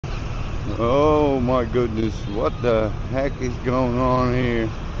Oh my goodness, what the heck is going on here?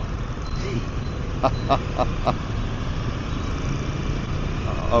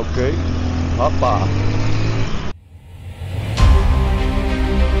 Okay, hoppa.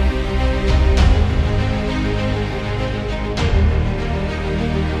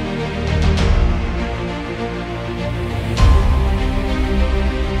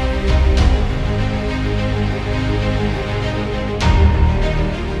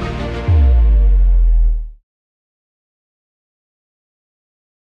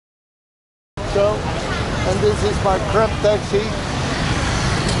 So, and this is my crab taxi.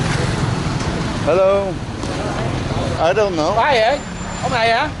 Hello. I don't know. Ai vậy? Ông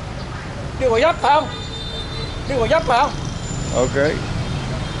này hả? Đi Gò Vấp phải không? Đi Gò Vấp phải không? Okay.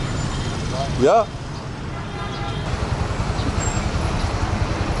 Yeah.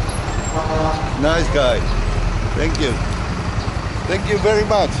 Nice guy. Thank you. Thank you very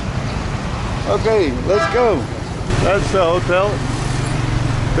much. Okay, let's go. That's the hotel.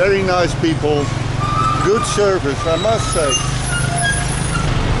 Very nice people. Good service, I must say.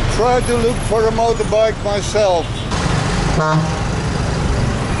 Try to look for a motorbike myself.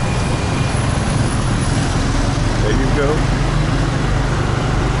 There you go.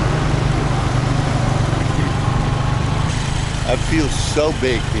 I feel so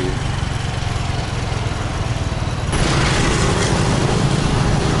big here.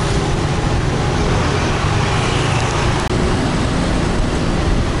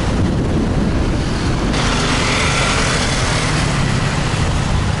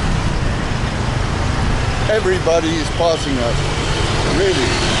 Everybody is passing us, really.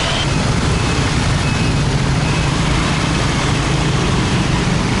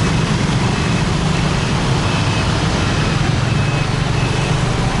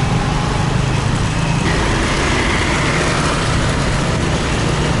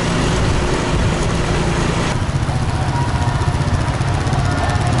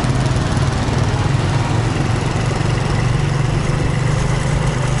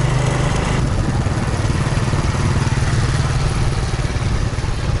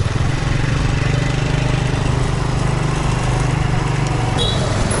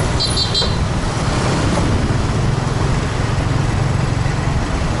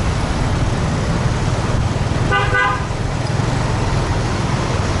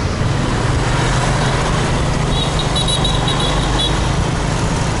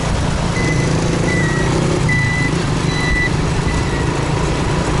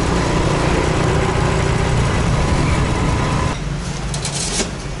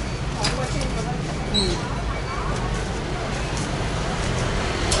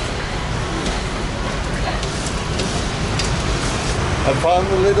 I found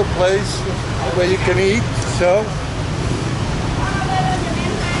a little place where you can eat, so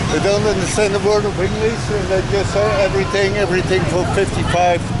they don't understand the word of English and they just say everything for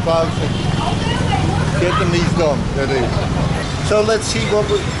 55,000 Vietnamese dong, that is. So let's see what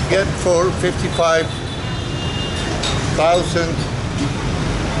we get for 55,000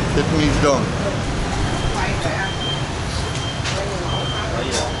 Vietnamese dong.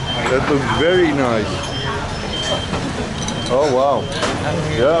 That looks very nice. Oh wow,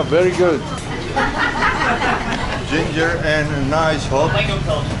 yeah, very good. Ginger and a nice hot,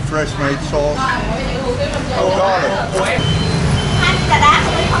 fresh made sauce. Oh garlic.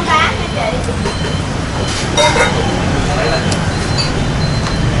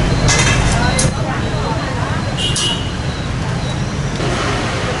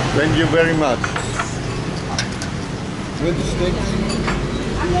 Thank you very much. With the sticks.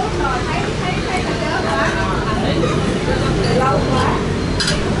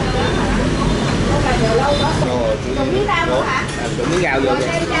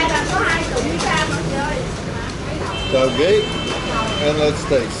 Okay, and let's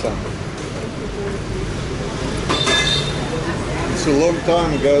take some. It's a long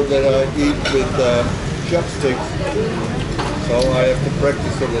time ago that I eat with chopsticks, so I have to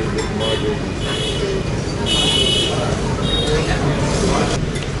practice a little bit more.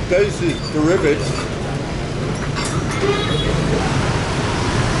 Tasty, terrific.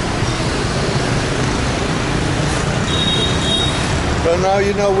 So now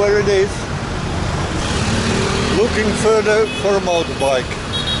you know where it is. Looking further for a motorbike.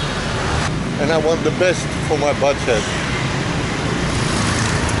 And I want the best for my budget.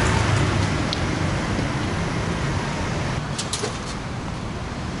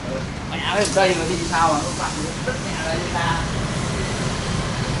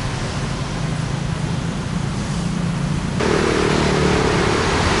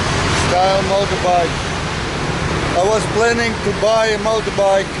 Style motorbike. I was planning to buy a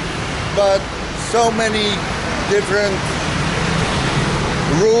motorbike but so many different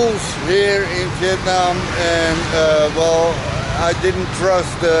rules here in Vietnam, and well, I didn't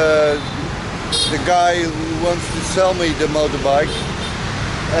trust the guy who wants to sell me the motorbike,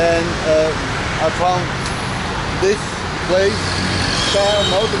 and I found this place, Style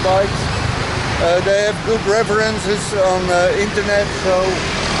Motorbikes. They have good references on internet, so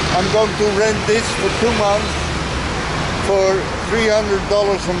I'm going to rent this for 2 months for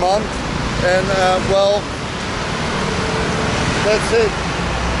 $300 a month, and well, that's it.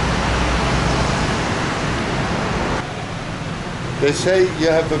 They say you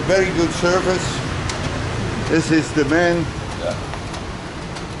have a very good service. This is the man,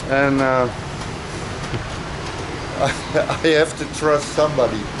 and I have to trust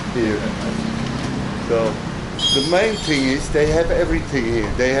somebody here. So the main thing is they have everything here.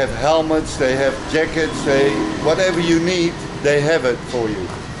 They have helmets, they have jackets, whatever you need, they have it for you.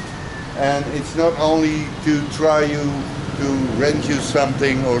 And it's not only to try to rent you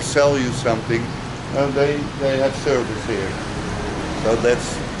something or sell you something. They have service here. So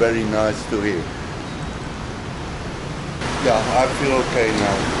that's very nice to hear. Yeah, I feel okay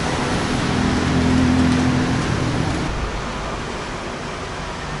now.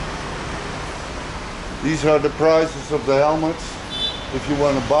 These are the prices of the helmets if you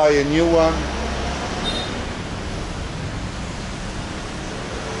want to buy a new one.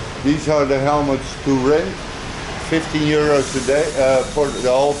 These are the helmets to rent, 15 euros a day for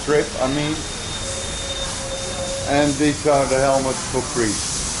the whole trip, I mean. And these are the helmets for free,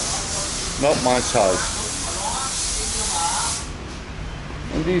 not my size.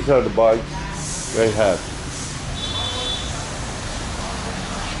 And these are the bikes they have.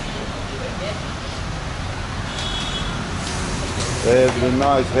 They have the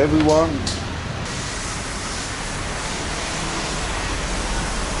nice heavy one.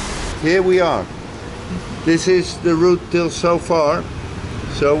 Here we are. This is the route till so far.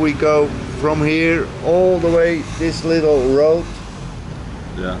 So we go from here all the way this little road.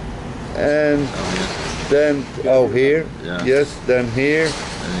 Yeah. And then here. Yeah. Yes, then here.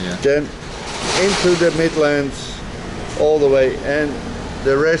 Yeah. Then into the Midlands all the way, and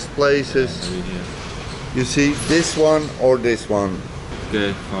the rest places. You see this one or this one.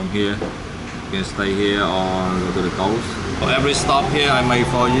 Okay, from here you can stay here or go to the coast. For every stop here I make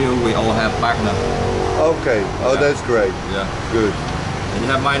for you, we all have partner. Okay, oh, that's great. Yeah. Good. And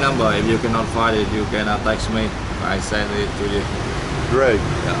you have my number. If you cannot find it, you can text me. I send it to you. Great.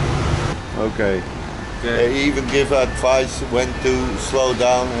 Yeah. Okay. They even give advice when to slow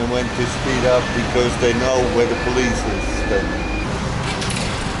down and when to speed up, because they know where the police is standing.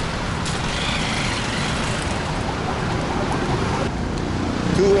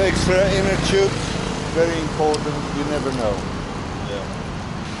 2 extra inner tubes, very important, you never know. Yeah.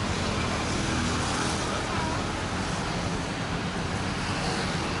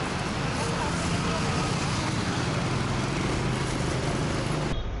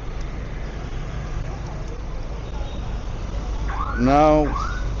 Now,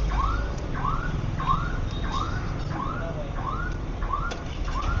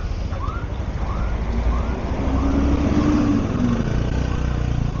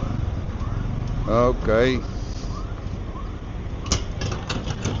 okay.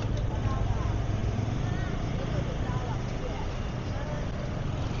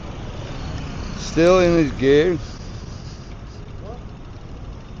 Still in his gear.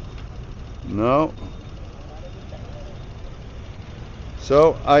 No.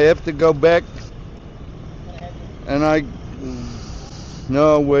 So I have to go back, and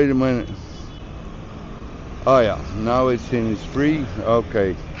no, wait a minute. Oh yeah, now it's in its free.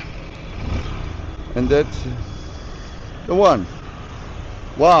 Okay. And that's the one.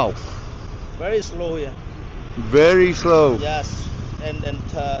 Wow. Very slow here. Very slow. Yes, and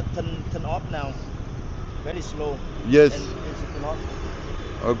turn off now. Very slow. Yes. And it's turn off.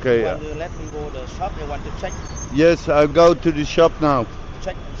 Okay. Want to let me go to the shop? I want to check. Yes, I'll go to the shop now.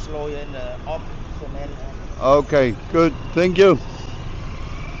 Check slow and off. So man. Okay, good. Thank you.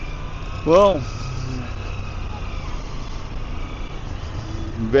 Well,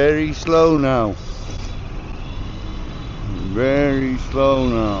 very slow now. Very slow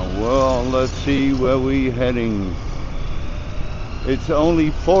now. Well, let's see where we're heading. It's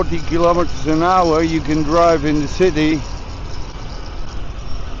only 40 kilometers an hour you can drive in the city.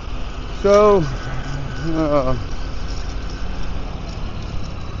 So,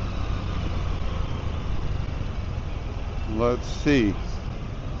 let's see.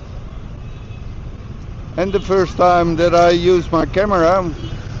 And the first time that I use my camera,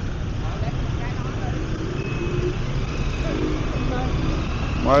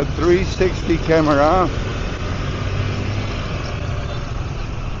 my 360 camera.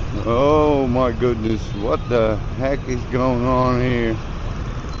 Oh my goodness, what the heck is going on here?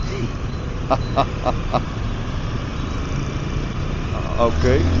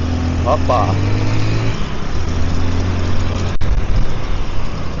 Okay, hoppa.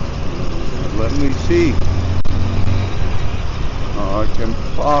 Let me see. Oh, I can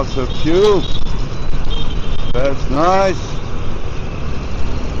pass a few. That's nice.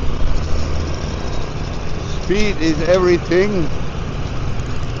 Speed is everything.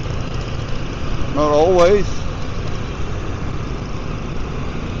 Not always.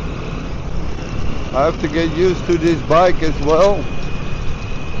 I have to get used to this bike as well.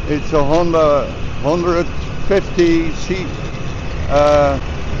 It's a Honda 150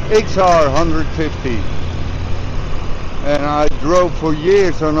 XR 150, and I drove for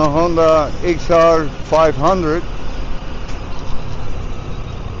years on a Honda XR 500.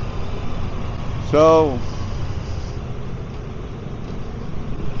 So,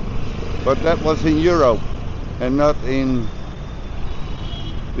 but that was in Europe and not in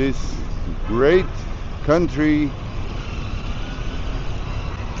this great country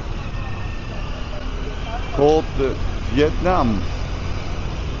called Vietnam.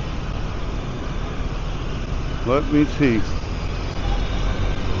 Let me see.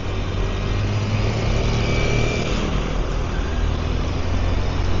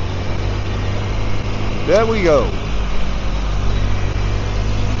 There we go.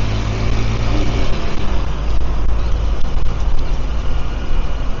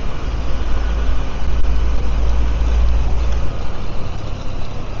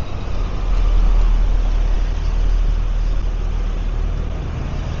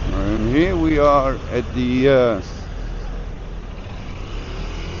 And here we are at the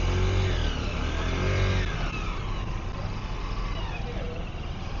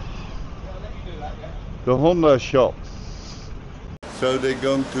Honda shop. So they're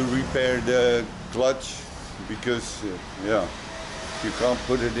going to repair the clutch because yeah, you can't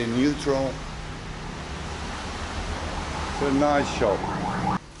put it in neutral. It's a nice shop.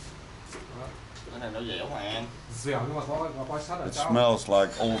 It smells like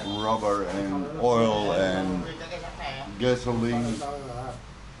old rubber and oil and gasoline,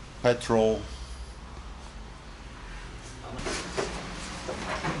 petrol.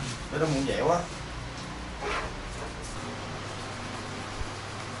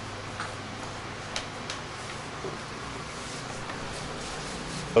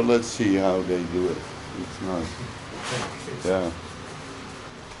 But let's see how they do it. It's nice. Yeah.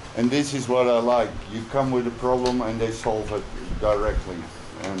 And this is what I like. You come with a problem and they solve it directly.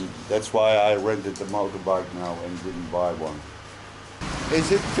 And that's why I rented the motorbike now and didn't buy one.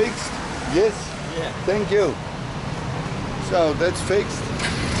 Is it fixed? Yes? Yeah. Thank you. So that's fixed.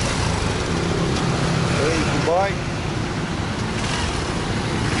 There's the bike.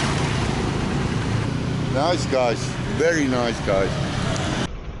 Nice guys. Very nice guys.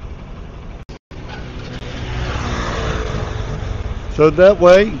 So that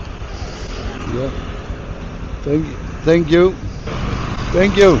way, yeah. Thank you,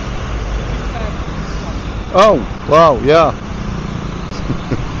 thank you. Oh, wow, yeah.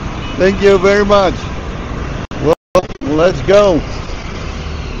 Thank you very much. Well, let's go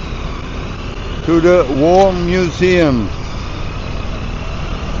to the War Museum.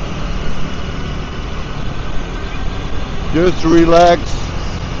 Just relax.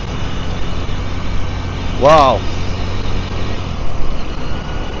 Wow.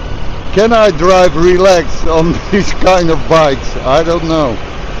 Can I drive relaxed on these kind of bikes? I don't know.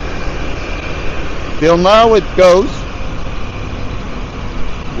 Till now it goes.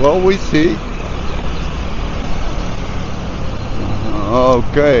 Well, we see.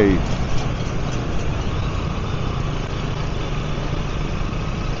 Okay.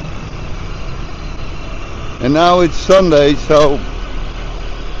 And now it's Sunday, so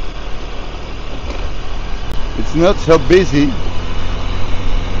it's not so busy.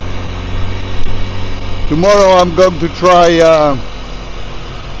 Tomorrow I'm going to try to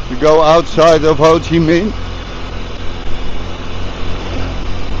go outside of Ho Chi Minh.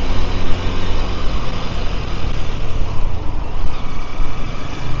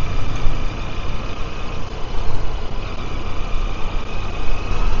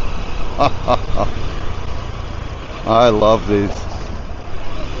 I love this.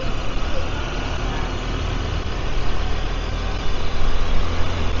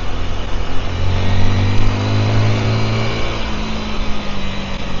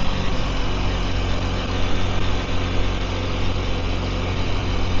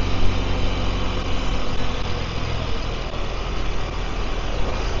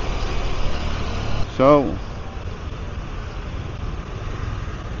 So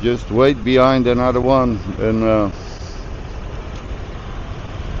just wait behind another one and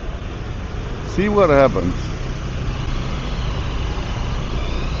see what happens.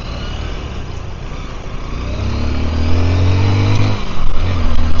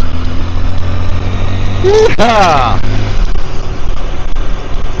 Yeah.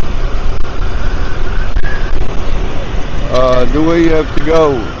 Do we have to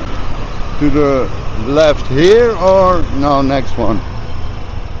go to the left here or no? Next one.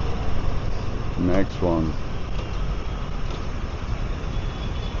 Next one.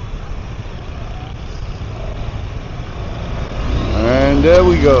 And there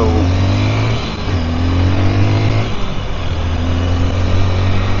we go.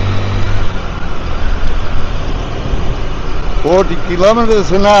 "40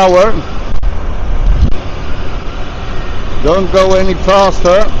 kilometers an hour. Don't go any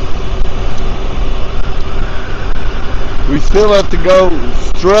faster. We still have to go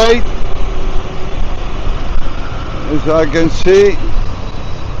straight, as I can see.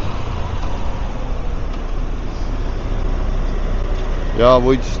 Yeah,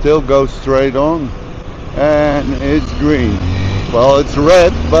 we still go straight on, and it's green. Well, it's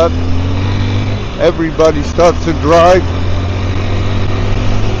red, but everybody starts to drive.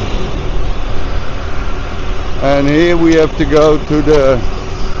 And here we have to go to the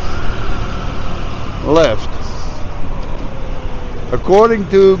left. According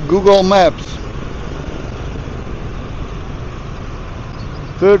to Google Maps,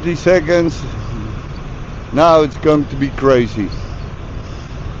 30 seconds. Now it's going to be crazy.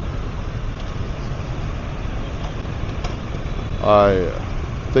 I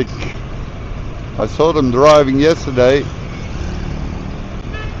think I saw them driving yesterday.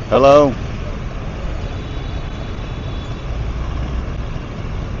 Hello.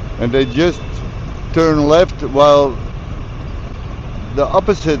 And they just turn left while the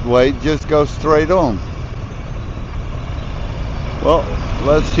opposite way just goes straight on. Well,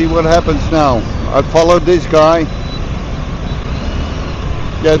 let's see what happens now. I followed this guy.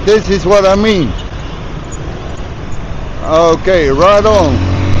 Yeah, this is what I mean. Okay, right on.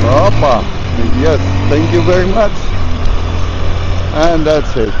 Hoppa. Yes, thank you very much. And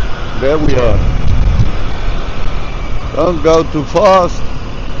that's it. There we are. Don't go too fast.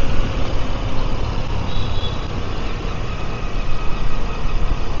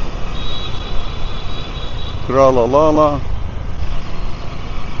 Tra-la-la-la.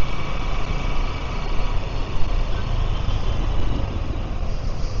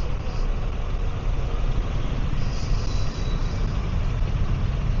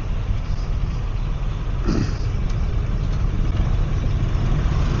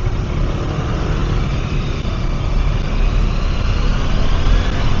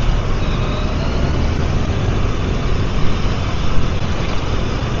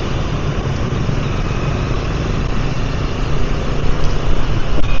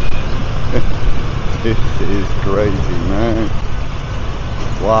 This is crazy, man.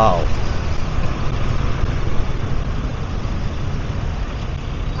 Wow.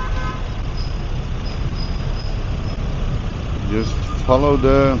 Just follow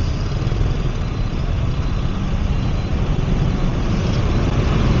the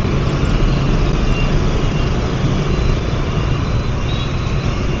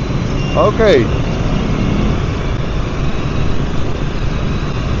okay.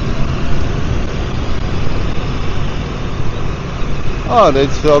 Oh,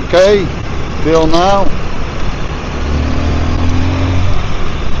 that's okay till now.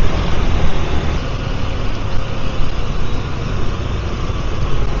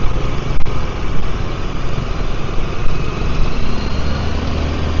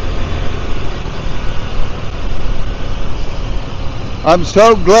 I'm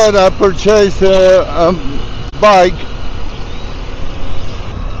so glad I purchased a bike.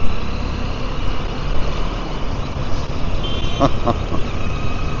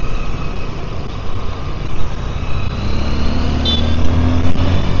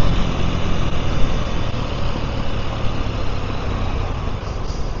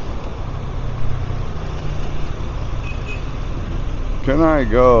 Can I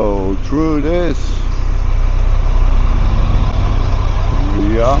go through this?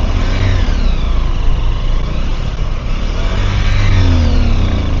 Yeah.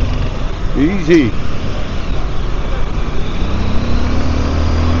 Easy.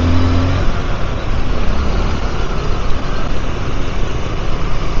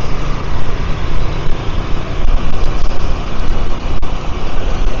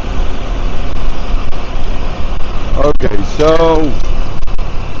 Okay, so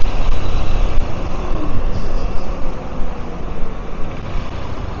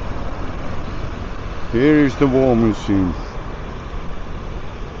Here is the war machine.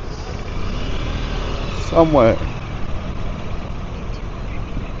 Somewhere.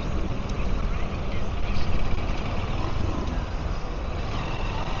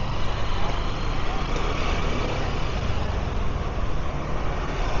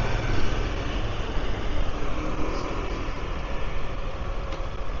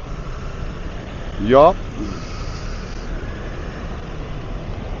 Yup.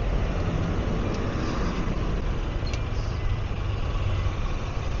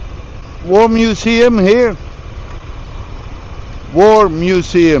 War museum here. War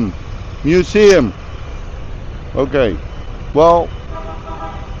museum. Museum. Okay. Well,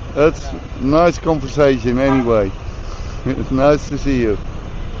 that's a nice conversation anyway. It's nice to see you.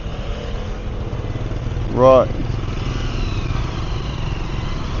 Right.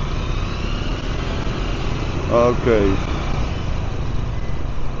 Okay.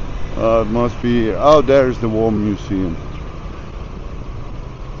 It must be. Oh, there's the War Museum.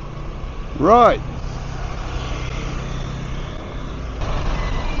 Right.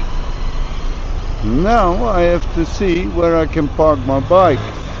 Now I have to see where I can park my bike.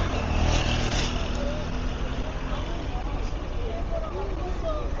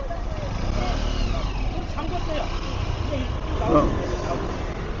 Oh.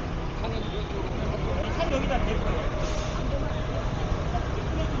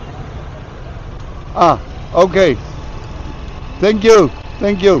 Ah, okay. Thank you.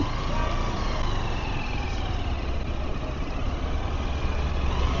 Thank you.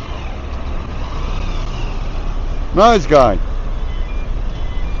 Nice guy.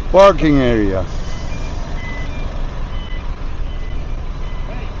 Parking area.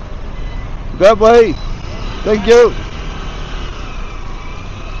 That way. Thank you.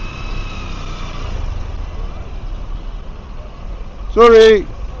 Sorry.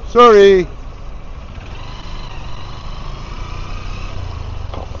 Sorry.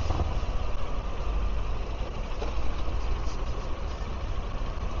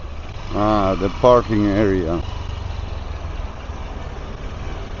 Ah, the parking area.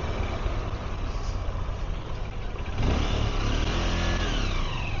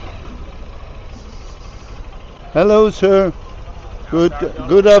 Hello, sir.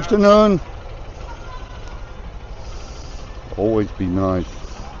 Good afternoon. Always be nice.